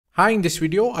Hi, in this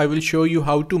video, I will show you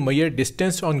how to measure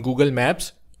distance on Google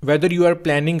Maps. Whether you are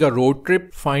planning a road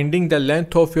trip, finding the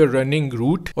length of your running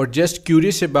route, or just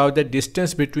curious about the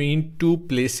distance between two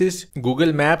places,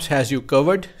 Google Maps has you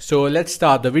covered. So let's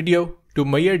start the video. To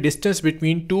measure distance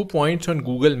between 2 points on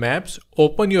Google Maps,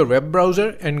 open your web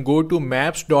browser and go to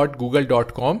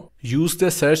maps.google.com. Use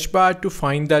the search bar to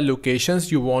find the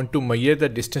locations you want to measure the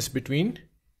distance between.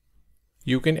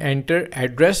 You can enter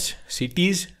address,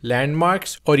 cities,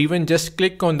 landmarks, or even just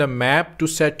click on the map to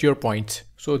set your points.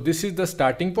 So this is the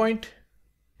starting point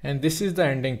and this is the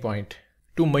ending point.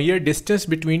 To measure distance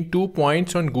between 2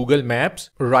 points on Google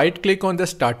Maps, right click on the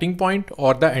starting point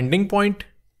or the ending point.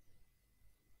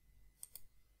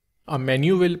 A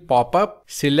menu will pop up.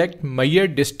 Select measure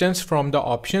distance from the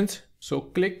options. So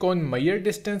click on measure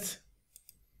distance.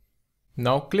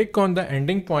 Now click on the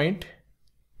ending point.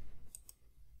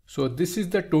 So this is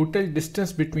the total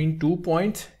distance between 2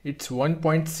 points. It's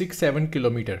 1.67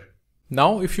 kilometer.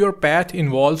 Now if your path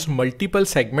involves multiple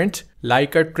segments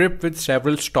like a trip with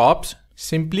several stops,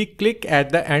 simply click at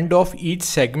the end of each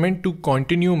segment to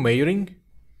continue measuring.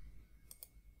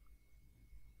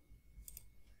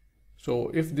 So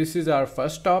if this is our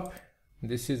first stop,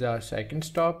 this is our second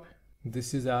stop,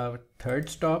 this is our third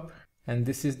stop, and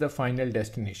this is the final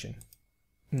destination.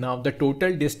 Now the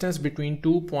total distance between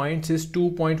 2 points is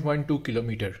 2.12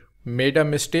 kilometer. Made a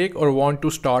mistake or want to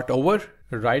start over?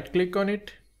 Right click on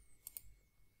it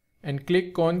and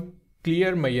click on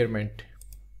clear measurement.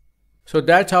 So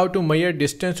that's how to measure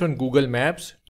distance on Google Maps.